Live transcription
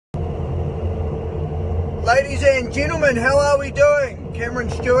Ladies and gentlemen, how are we doing?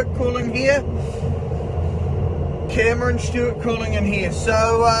 Cameron Stewart calling here. Cameron Stewart calling in here.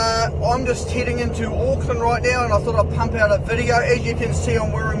 So I'm just heading into Auckland right now, and I thought I'd pump out a video. As you can see,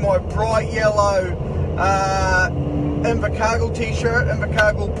 I'm wearing my bright yellow Invercargill t-shirt,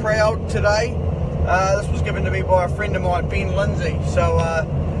 Invercargill proud today. This was given to me by a friend of mine, Ben Lindsay. So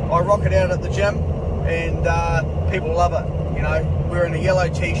I rock it out at the gym, and people love it. You know, wearing a yellow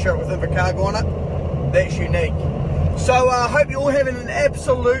t-shirt with Invercargill on it. That's unique. So I hope you're all having an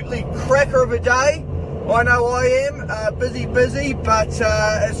absolutely cracker of a day. I know I am, busy, but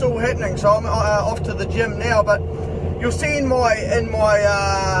it's all happening. So I'm off to the gym now. But you'll see in my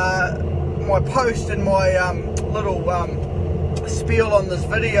post, in my little spiel on this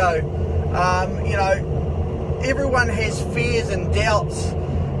video, you know, everyone has fears and doubts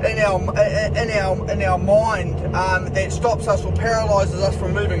in our mind that stops us or paralyzes us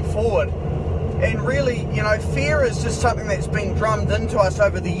from moving forward. And really, you know, fear is just something that's been drummed into us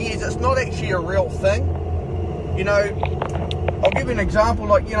over the years. It's not actually a real thing. You know, I'll give you an example.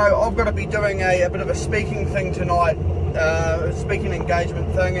 Like, you know, I've got to be doing a bit of a speaking thing tonight, a speaking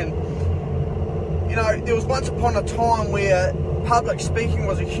engagement thing. And, you know, there was once upon a time where public speaking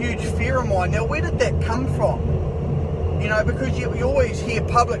was a huge fear of mine. Now, where did that come from? You know, because you always hear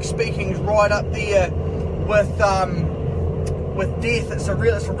public speaking's right up there with death. It's a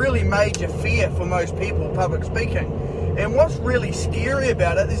really major fear for most people, public speaking. And what's really scary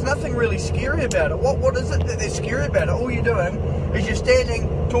about it, there's nothing really scary about it. What is it that they're scary about it? All you're doing is you're standing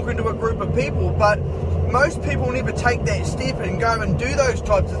talking to a group of people, but most people never take that step and go and do those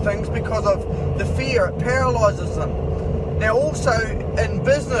types of things because of the fear. It paralyzes them. Now also in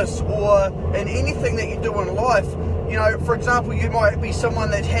business or in anything that you do in life, you know, for example, you might be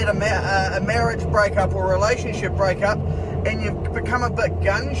someone that's had a marriage breakup or a relationship breakup, and you've become a bit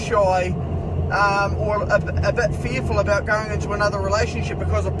gun shy or a bit fearful about going into another relationship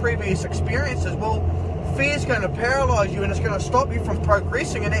because of previous experiences. Well, fear's going to paralyze you, and it's going to stop you from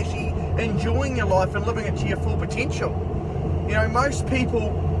progressing and actually enjoying your life and living it to your full potential. You know, most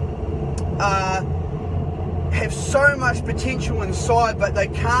people have so much potential inside, but they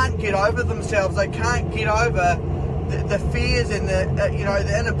can't get over themselves. They can't get over the fears and the you know,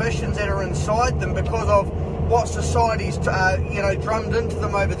 the inhibitions that are inside them because of what society's you know, drummed into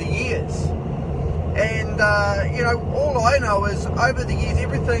them over the years. And you know, all I know is over the years,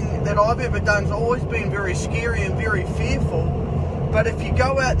 everything that I've ever done has always been very scary and very fearful. But if you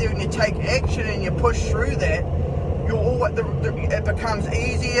go out there and you take action and you push through that, you're always, it becomes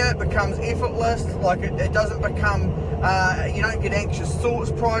easier, it becomes effortless. Like it doesn't become, you don't get anxious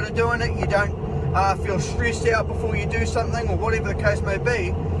thoughts prior to doing it. You don't feel stressed out before you do something, or whatever the case may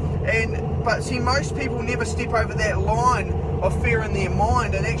be. But see, most people never step over that line of fear in their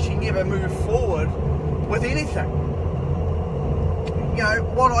mind and actually never move forward with anything. You know,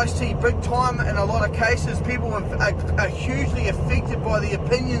 what I see big time in a lot of cases, people are hugely affected by the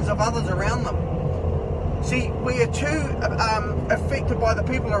opinions of others around them. See, we are too affected by the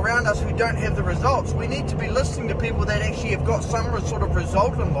people around us who don't have the results. We need to be listening to people that actually have got some sort of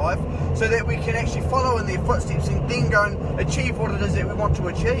result in life, so that we can actually follow in their footsteps and then go and achieve what it is that we want to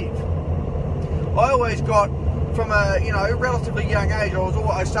achieve. I always got, from a, you know, relatively young age,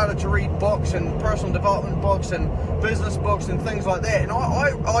 I started to read books and personal development books and business books and things like that. And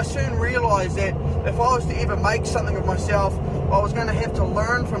I soon realised that if I was to ever make something of myself, I was going to have to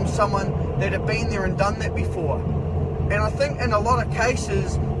learn from someone that had been there and done that before. And I think in a lot of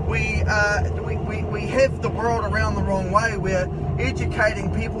cases we have the world around the wrong way. We're educating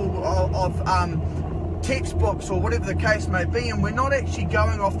people of textbooks or whatever the case may be, and we're not actually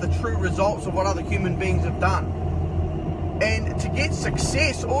going off the true results of what other human beings have done. And to get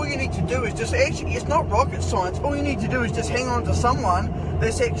success, all you need to do is just actually, it's not rocket science, all you need to do is just hang on to someone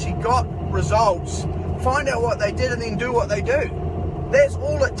that's actually got results, find out what they did, and then do what they do. That's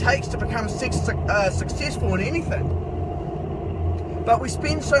all it takes to become successful in anything. But we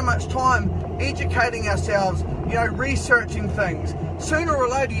spend so much time educating ourselves, you know, researching things. Sooner or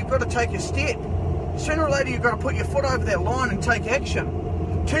later, you've got to take a step. Sooner or later, you've got to put your foot over that line and take action.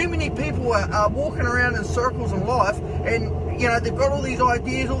 Too many people are walking around in circles in life, and you know, they've got all these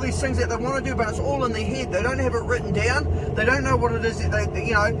ideas, all these things that they want to do, but it's all in their head. They don't have it written down. They don't know what it is that they,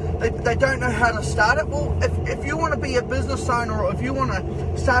 you know, they don't know how to start it. Well, if you want to be a business owner, or if you want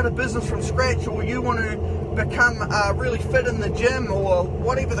to start a business from scratch, or you want to become really fit in the gym, or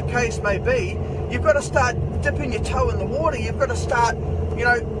whatever the case may be, you've got to start dipping your toe in the water. You've got to start, you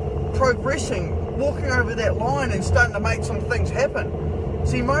know, progressing, walking over that line and starting to make some things happen.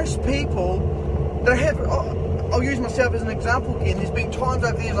 See, most people, they have, I'll use myself as an example again. There's been times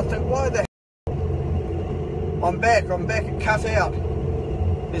over the years I think, why the I'm back at Cut Out.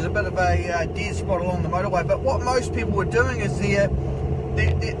 There's a bit of a dead spot along the motorway, but what most people are doing is they're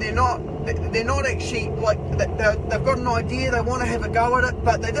not actually, like, they've got an idea, they want to have a go at it,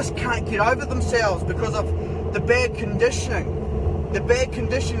 but they just can't get over themselves because of the bad conditioning. The bad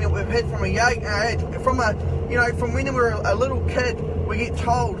conditioning that we've had from a young age, from when we were a little kid. We get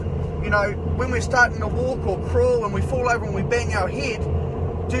told, when we're starting to walk or crawl and we fall over and we bang our head,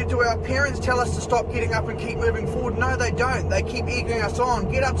 do our parents tell us to stop getting up and keep moving forward? No, they don't. They keep egging us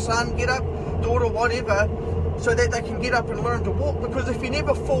on. Get up, son, get up, daughter, whatever, so that they can get up and learn to walk. Because if you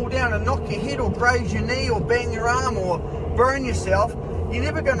never fall down and knock your head or graze your knee or bang your arm or burn yourself, you're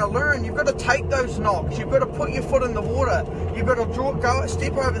never going to learn. You've got to take those knocks. You've got to put your foot in the water. You've got to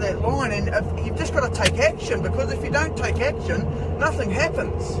step over that line, and you've just got to take action, because if you don't take action, nothing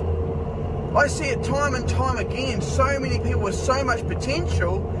happens. I see it time and time again. So many people with so much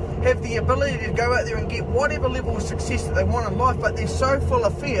potential have the ability to go out there and get whatever level of success that they want in life, but they're so full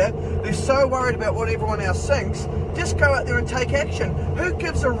of fear, they're so worried about what everyone else thinks. Just go out there and take action. Who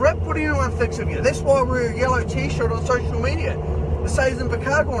gives a rip what anyone thinks of you? That's why I wear a yellow t-shirt on social media. It says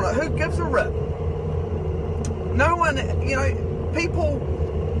Invercargill on it. Who gives a rip? No one. People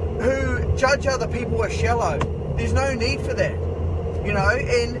who judge other people are shallow. There's no need for that.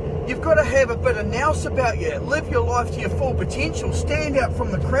 And you've got to have a bit of nous about you. Live your life to your full potential. Stand out from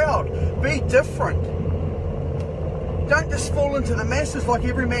the crowd. Be different. Don't just fall into the masses like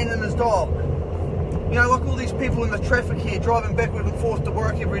every man and his dog. Like all these people in the traffic here driving backward and forth to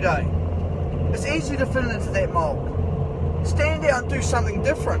work every day. It's easy to fit into that mould. Stand out and do something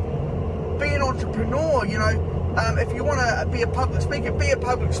different. Be an entrepreneur. If you want to be a public speaker, be a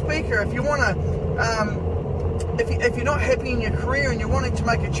public speaker. If you want to... If you're not happy in your career and you're wanting to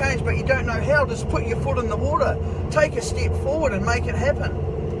make a change but you don't know how, just put your foot in the water. Take a step forward and make it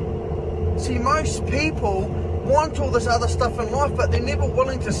happen. See, most people want all this other stuff in life, but they're never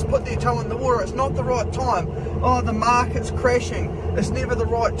willing to put their toe in the water. It's not the right time. Oh, the market's crashing. It's never the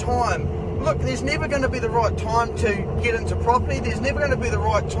right time. Look, there's never going to be the right time to get into property. There's never going to be the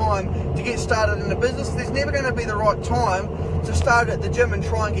right time to get started in a business. There's never going to be the right time to start at the gym and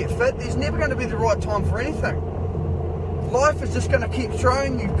try and get fit. There's never going to be the right time for anything. Life is just going to keep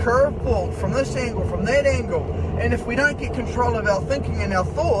throwing you curveballs from this angle, from that angle. And if we don't get control of our thinking and our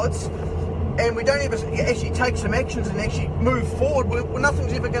thoughts, and we don't ever actually take some actions and actually move forward,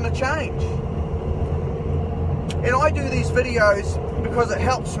 nothing's ever going to change. And I do these videos because it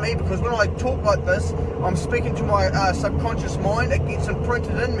helps me, because when I talk like this, I'm speaking to my subconscious mind. It gets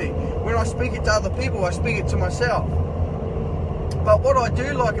imprinted in me. When I speak it to other people, I speak it to myself. But what I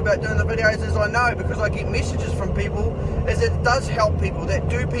do like about doing the videos is I know, because I get messages from people, is that it does help people, that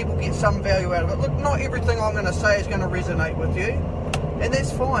people get some value out of it. Look, not everything I'm going to say is going to resonate with you, and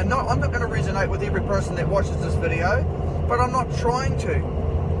that's fine. I'm not going to resonate with every person that watches this video, but I'm not trying to.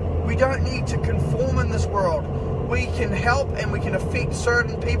 We don't need to conform in this world. We can help and we can affect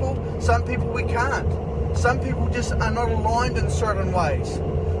certain people. Some people we can't. Some people just are not aligned in certain ways.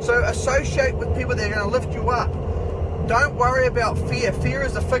 So associate with people that are going to lift you up. Don't worry about fear. Fear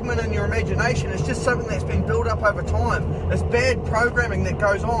is a figment in your imagination. It's just something that's been built up over time. It's bad programming that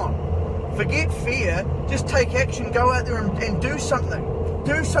goes on. Forget fear. Just take action. Go out there and do something.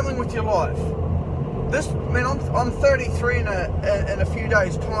 Do something with your life. I'm 33 in a few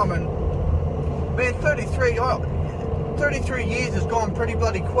days' time, and man, 33 years has gone pretty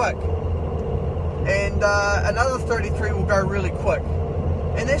bloody quick. And another 33 will go really quick.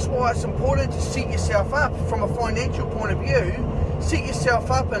 And that's why it's important to set yourself up from a financial point of view. Set yourself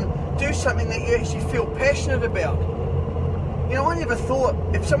up and do something that you actually feel passionate about. I never thought,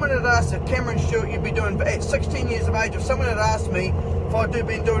 if someone had asked, if Cameron Stewart, you'd be doing, at 16 years of age, if someone had asked me if I'd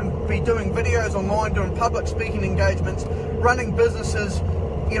be doing videos online, doing public speaking engagements, running businesses,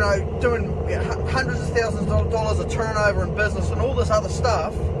 doing hundreds of thousands of dollars of turnover in business and all this other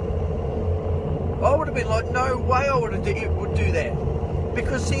stuff, I would have been like, no way I would do that.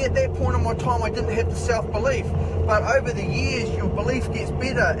 Because see, at that point in my time, I didn't have the self-belief. But over the years, your belief gets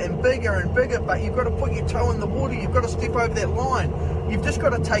better and bigger, but you've got to put your toe in the water. You've got to step over that line. You've just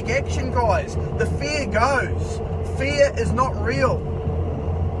got to take action, guys. The fear goes. Fear is not real.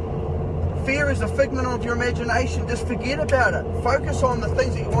 Fear is a figment of your imagination. Just forget about it. Focus on the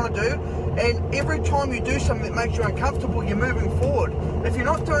things that you want to do. And every time you do something that makes you uncomfortable, you're moving forward. If you're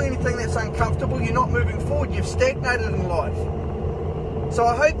not doing anything that's uncomfortable, you're not moving forward. You've stagnated in life. So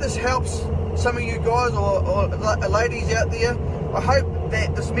I hope this helps some of you guys or ladies out there. I hope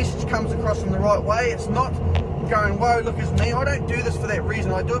that this message comes across in the right way. It's not going, whoa, look, it's me. I don't do this for that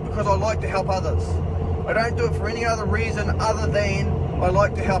reason. I do it because I like to help others. I don't do it for any other reason other than I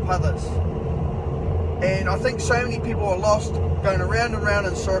like to help others. And I think so many people are lost, going around and around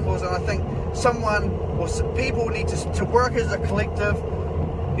in circles, and I think people need to work as a collective.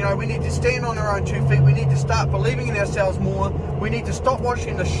 You know, we need to stand on our own 2 feet. We need to start believing in ourselves more. We need to stop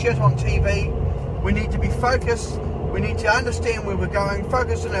watching the shit on TV. We need to be focused. We need to understand where we're going,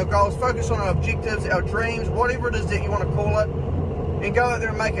 focus on our goals, focus on our objectives, our dreams, whatever it is that you want to call it, and go out there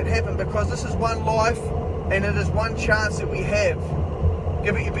and make it happen, because this is one life and it is one chance that we have.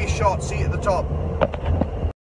 Give it your best shot. See you at the top.